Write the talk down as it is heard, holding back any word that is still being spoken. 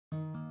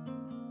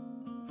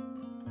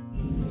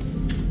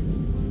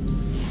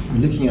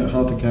We're looking at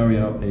how to carry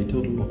out a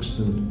total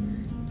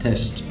oxidant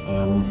test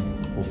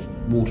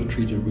of water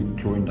treated with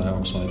chlorine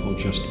dioxide or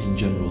just in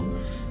general.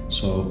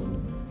 So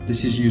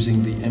this is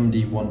using the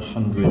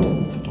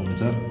MD100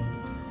 photometer,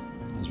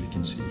 as we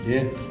can see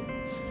here.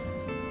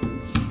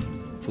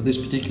 For this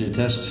particular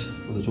test,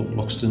 for the total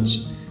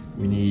oxidants,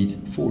 we need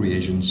 4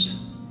 reagents.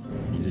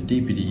 We need a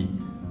DPD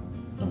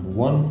number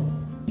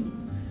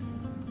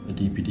 1, a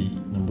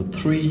DPD number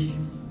 3,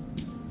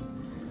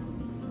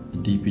 a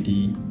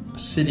DPD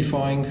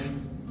acidifying,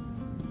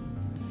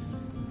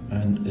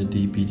 and a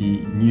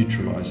DPD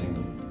neutralizing.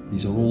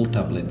 These are all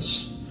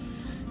tablets.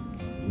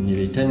 We need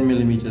a 10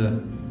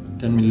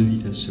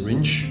 milliliter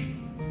syringe,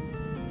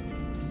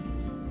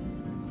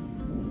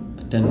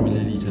 a 10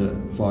 milliliter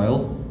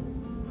vial,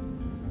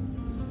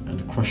 and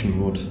a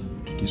crushing rod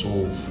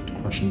to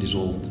crush and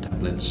dissolve the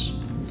tablets.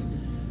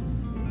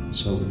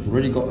 So we've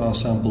already got our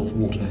sample of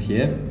water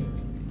here.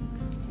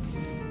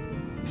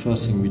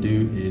 First thing we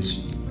do is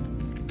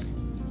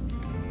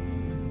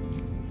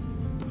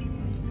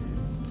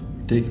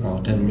take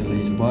our 10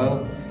 milliliter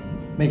vial,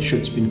 make sure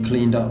it's been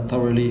cleaned up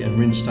thoroughly and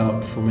rinsed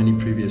out from any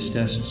previous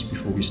tests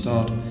before we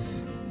start.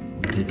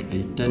 We take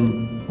a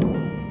 10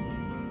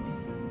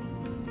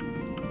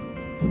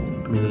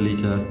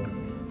 milliliter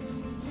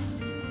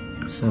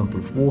sample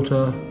of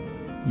water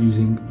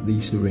using the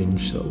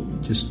syringe, so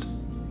just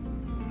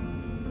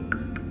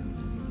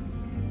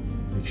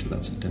make sure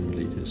that's at 10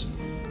 milliliters.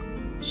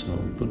 So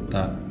we put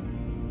that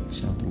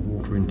sample of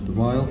water into the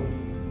vial,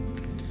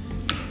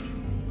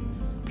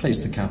 place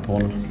the cap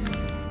on,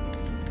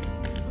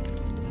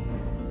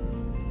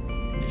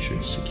 make sure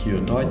it's secure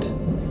and tight,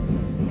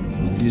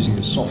 and using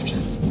a soft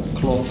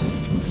cloth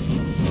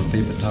or a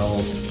paper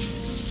towel,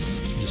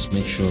 just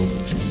make sure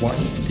to wipe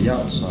the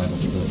outside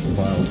of the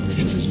vial to make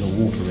sure there's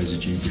no water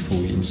residue before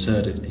we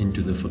insert it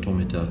into the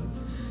photometer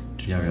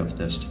to carry out the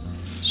test.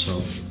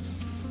 So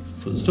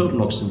for the total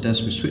oxidant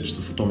test, we switch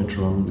the photometer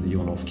on with the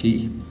on-off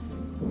key,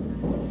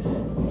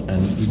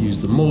 and we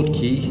use the mode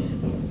key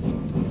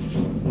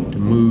to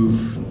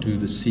move to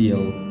the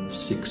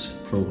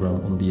CL6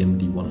 program on the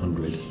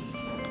MD100.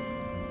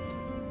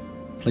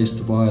 Place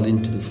the vial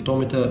into the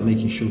photometer,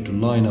 making sure to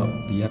line up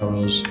the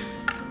arrows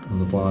on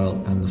the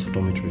vial and the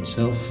photometer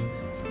itself,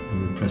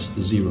 and we press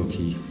the 0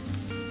 key.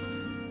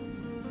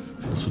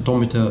 The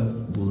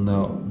photometer will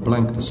now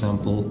blank the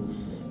sample,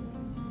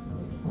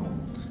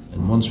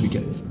 and once we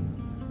get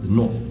the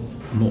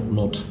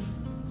not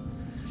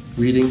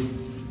reading,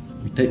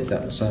 we take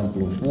that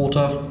sample of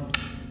water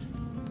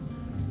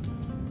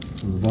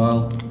from the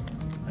vial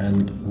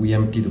and we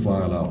empty the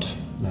vial out.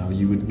 Now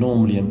you would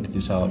normally empty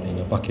this out in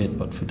a bucket,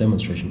 but for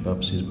demonstration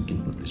purposes we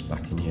can put this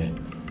back in here.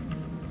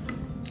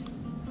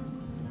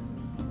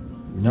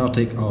 We now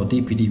take our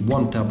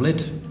DPD-1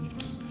 tablet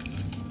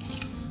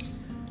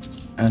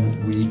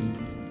and we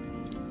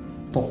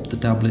pop the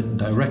tablet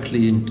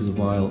directly into the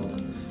vial,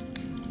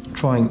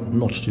 trying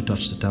not to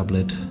touch the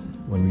tablet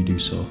when we do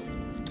so.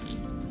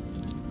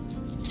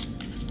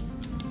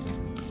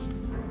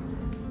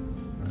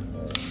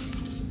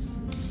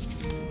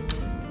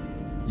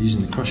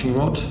 Using the crushing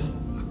rod,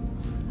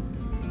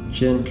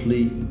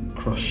 gently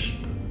crush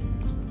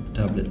the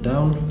tablet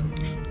down.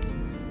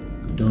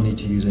 We don't need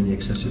to use any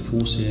excessive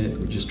force here,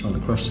 we're just trying to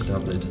crush the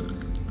tablet.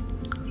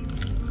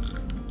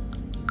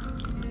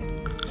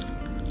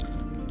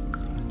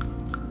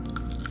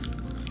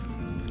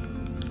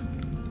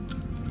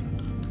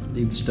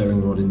 Leave the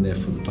stirring rod in there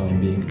for the time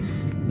being.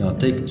 Now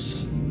take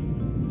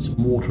some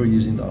water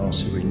using the R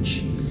syringe,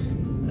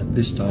 and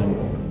this time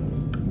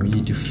we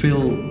need to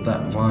fill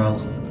that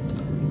vial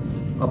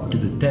up to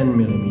the 10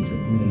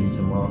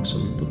 milliliter mark, so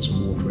we put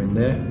some water in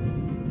there.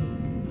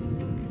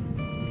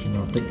 We can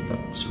now take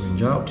that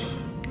syringe out,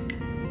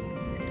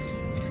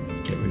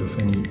 get rid of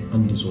any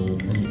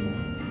undissolved, any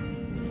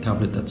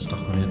tablet that's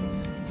stuck on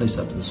it, place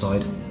that to the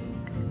side,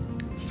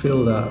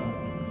 fill that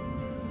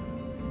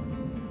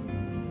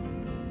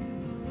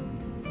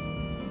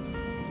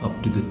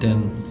up to the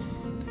 10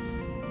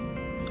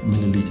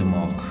 milliliter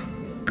mark.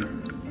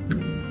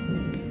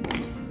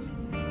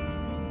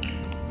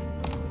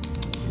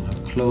 Now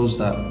close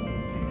that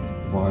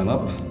vial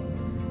up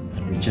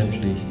and we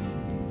gently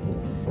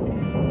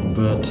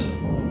invert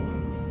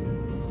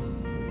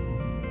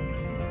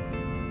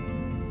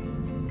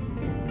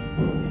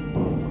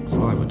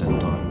five or 10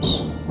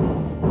 times.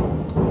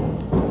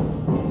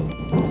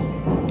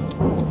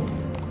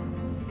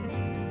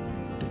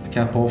 Take the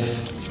cap off.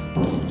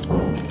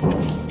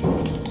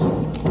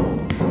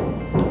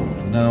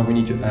 Now we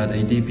need to add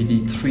a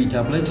DPD-3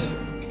 tablet,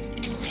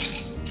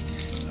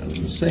 and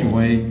in the same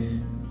way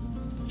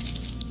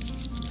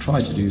try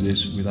to do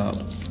this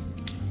without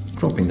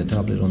dropping the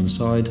tablet on the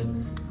side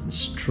and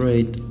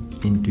straight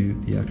into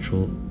the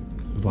actual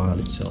vial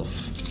itself.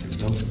 There we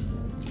go.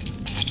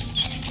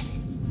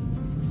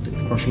 Take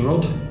the crushing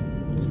rod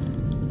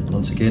and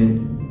once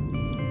again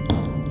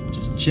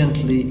just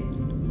gently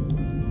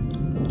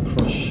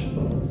crush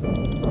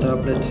the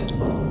tablet,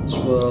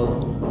 swirl,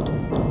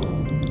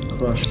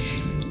 crush,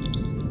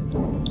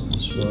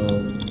 swirl,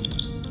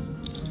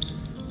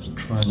 and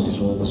Try and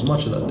dissolve as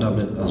much of that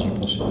tablet as you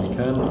possibly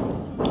can.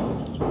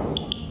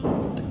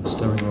 Take the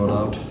stirring rod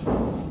out.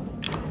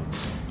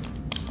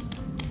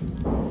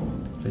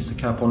 Place the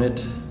cap on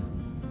it.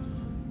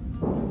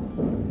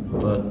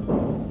 But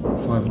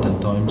 5 or 10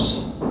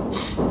 times.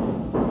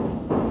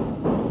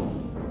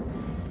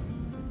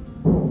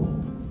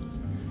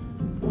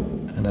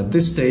 And at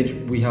this stage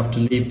we have to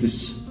leave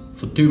this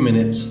for 2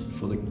 minutes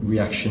for the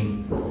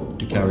reaction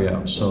to carry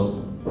out.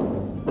 So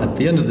at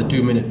the end of the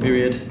 2-minute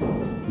period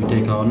we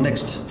take our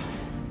next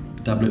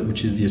tablet,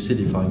 which is the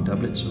acidifying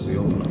tablet. So we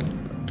open up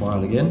that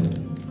vial again,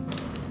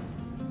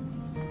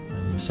 and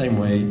in the same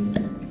way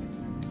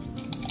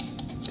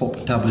pop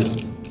the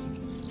tablet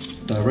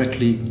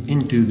directly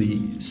into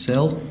the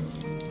cell.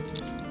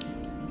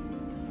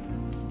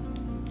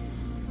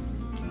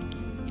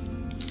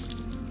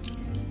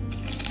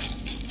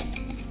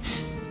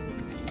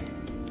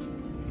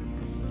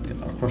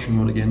 Get our crushing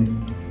rod again,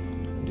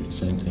 do the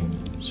same thing.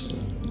 So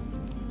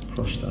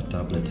crush that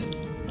tablet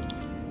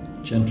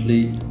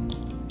gently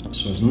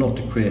so as not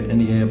to create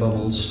any air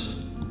bubbles.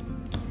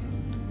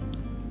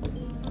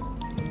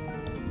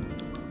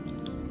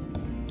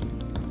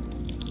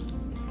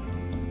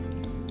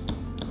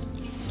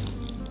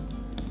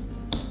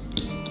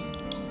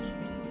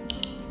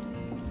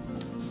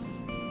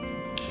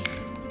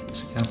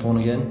 Place the cap on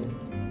again.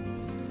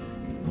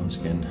 Once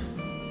again,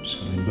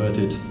 just going to invert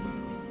it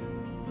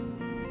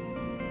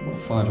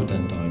about 5 or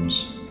 10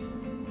 times.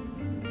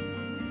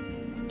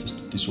 Just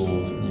to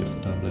dissolve any of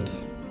the tablet.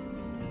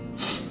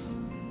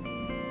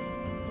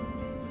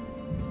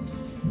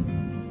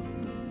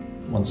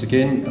 Once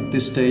again, at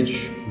this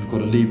stage, we've got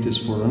to leave this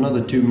for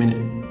another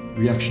 2-minute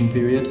reaction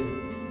period.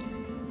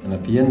 And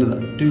at the end of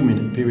that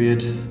 2-minute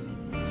period,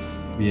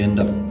 we end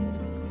up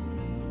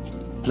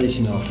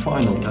placing our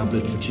final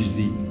tablet, which is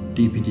the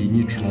DPD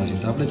neutralizing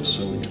tablet.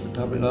 So we get the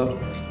tablet out.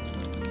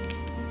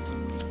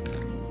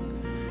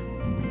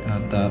 And we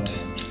add that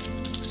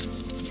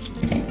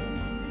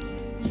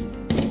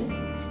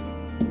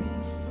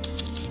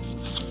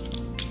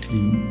to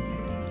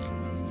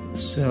the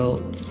cell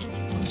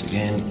once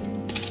again,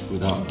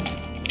 without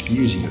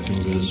using your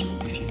fingers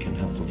if you can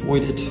help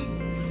avoid it.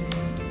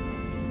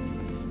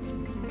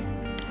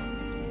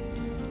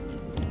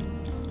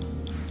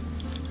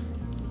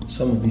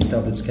 Some of these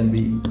tablets can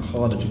be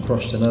harder to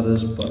crush than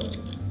others, but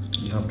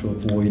you have to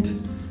avoid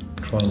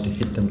trying to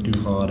hit them too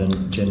hard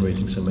and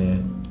generating some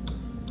air.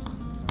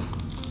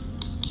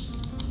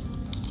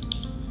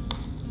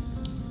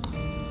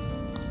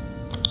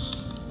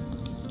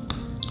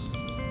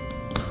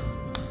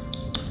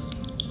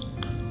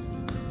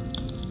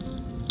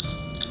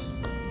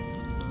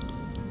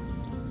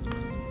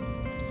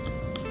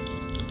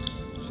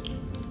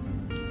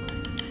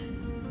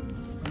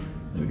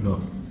 There we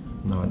go.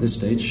 Now at this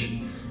stage,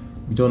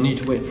 we don't need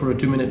to wait for a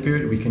 2-minute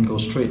period, we can go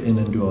straight in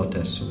and do our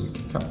test. So we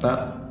can cap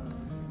that,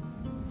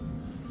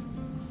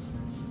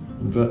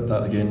 invert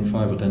that again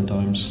 5 or 10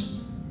 times.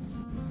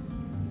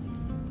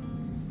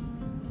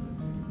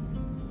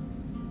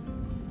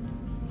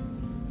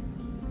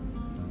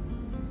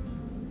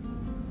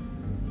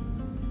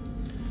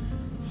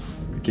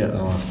 We get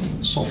our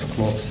soft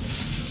cloth,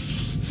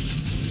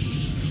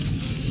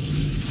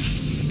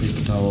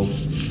 paper towel,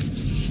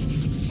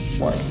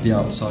 wipe the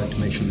outside to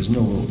make sure there's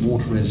no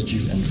water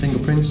residue and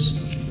fingerprints,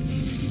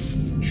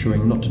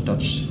 ensuring not to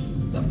touch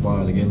that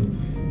vial again,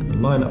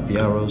 and line up the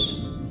arrows,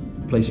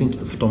 place into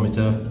the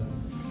photometer.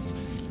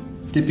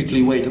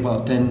 Typically wait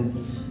about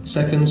 10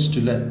 seconds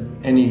to let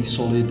any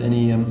solid,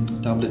 any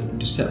tablet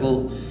to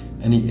settle,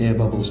 any air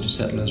bubbles to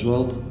settle as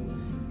well.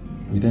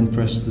 We then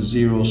press the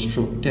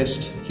 0-stroke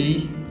test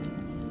key,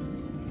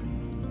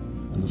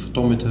 and the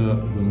photometer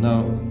will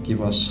now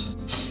give us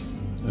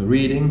a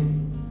reading.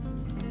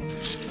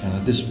 And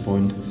at this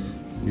point,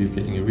 we're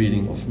getting a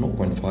reading of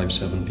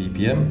 0.57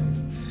 ppm.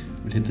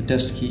 We'll hit the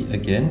test key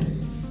again.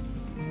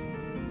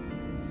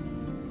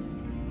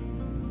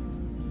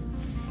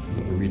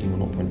 We've got a reading of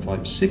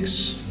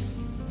 0.56.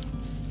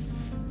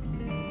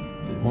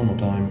 One more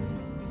time.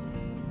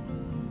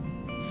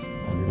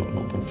 And we've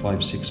got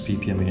 0.56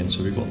 ppm again.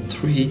 So we've got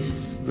 3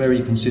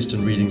 very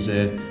consistent readings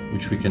there,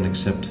 which we can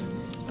accept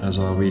as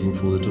our reading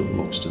for the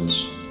total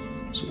oxidants.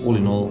 So all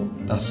in all,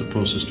 that's the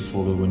process to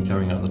follow when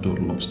carrying out the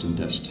total oxidant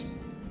test.